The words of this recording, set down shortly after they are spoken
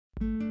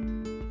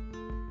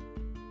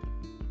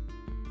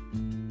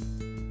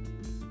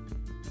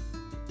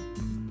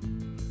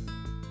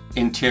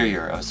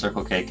Interior of a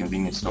Circle K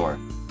convenience store.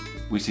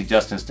 We see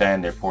Justin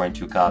stand there pouring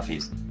 2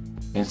 coffees.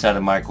 Inside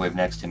a microwave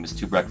next to him is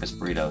 2 breakfast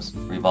burritos,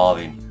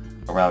 revolving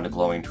around a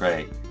glowing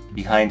tray.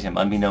 Behind him,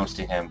 unbeknownst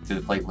to him, through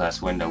the plate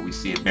glass window, we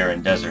see a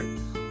barren desert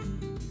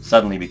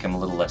suddenly become a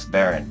little less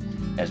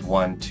barren as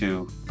 1,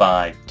 2,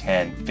 5,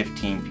 10,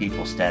 15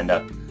 people stand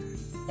up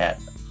at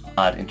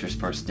odd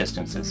interspersed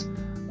distances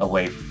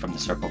away from the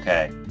Circle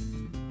K.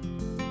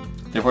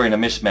 They're wearing a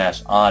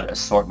mishmash, odd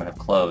assortment of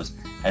clothes,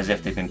 as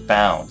if they've been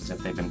found, as if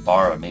they've been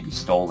borrowed, maybe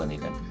stolen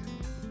even.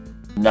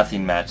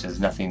 Nothing matches,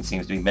 nothing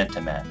seems to be meant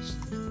to match.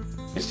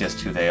 It's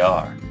just who they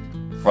are.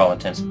 For all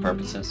intents and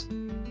purposes,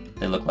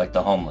 they look like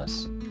the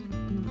homeless.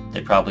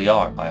 They probably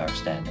are, by our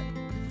standard.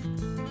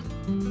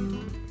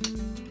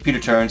 Peter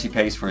turns, he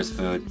pays for his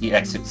food, he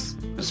exits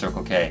the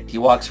Circle K. He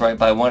walks right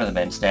by one of the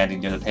men standing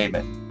near the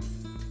pavement.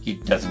 He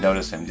doesn't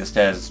notice him, just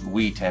as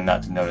we tend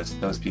not to notice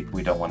those people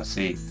we don't want to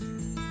see.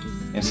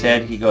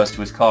 Instead, he goes to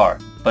his car,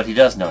 but he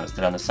does notice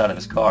that on the side of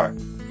his car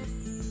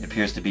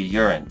appears to be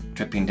urine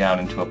dripping down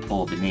into a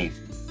pool beneath.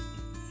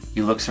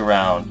 He looks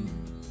around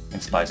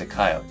and spies a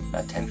coyote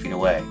not 10 feet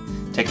away.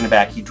 Taken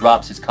aback, he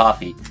drops his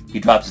coffee, he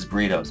drops his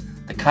burritos.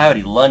 The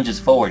coyote lunges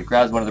forward,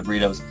 grabs one of the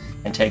burritos,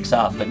 and takes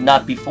off, but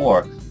not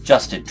before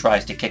Justin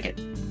tries to kick it.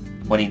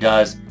 When he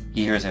does,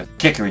 he hears a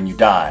kicker and you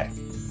die.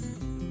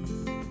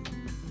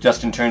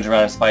 Justin turns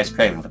around and spies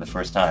Craven for the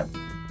first time.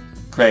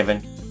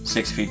 Craven,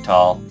 6 feet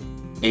tall,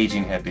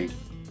 aging hippie,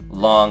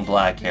 long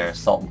black hair,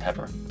 salt and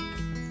pepper.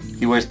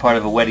 He wears part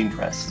of a wedding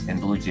dress and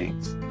blue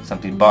jeans,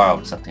 something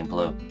borrowed, something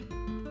blue.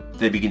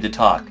 They begin to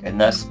talk, and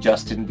thus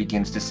Justin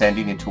begins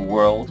descending into a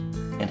world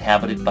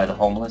inhabited by the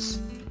homeless,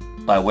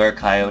 by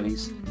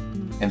were-coyotes,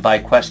 and by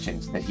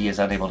questions that he is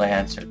unable to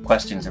answer,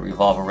 questions that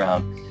revolve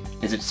around,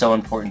 is it so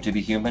important to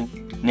be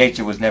human?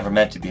 Nature was never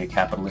meant to be a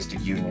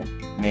capitalistic union.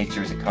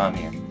 Nature is a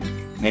commune.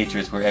 Nature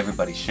is where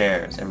everybody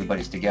shares,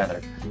 everybody's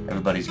together,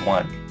 everybody's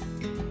one.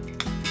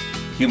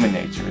 Human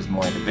nature is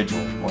more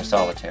individual, more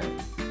solitary.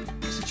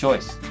 It's a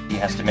choice. He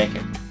has to make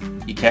it.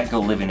 He can't go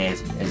living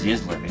as he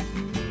is living,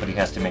 but he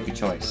has to make a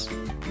choice.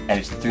 And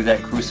it's through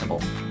that crucible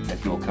that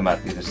he will come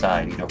out the other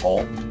side, either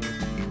whole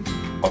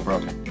or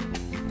broken.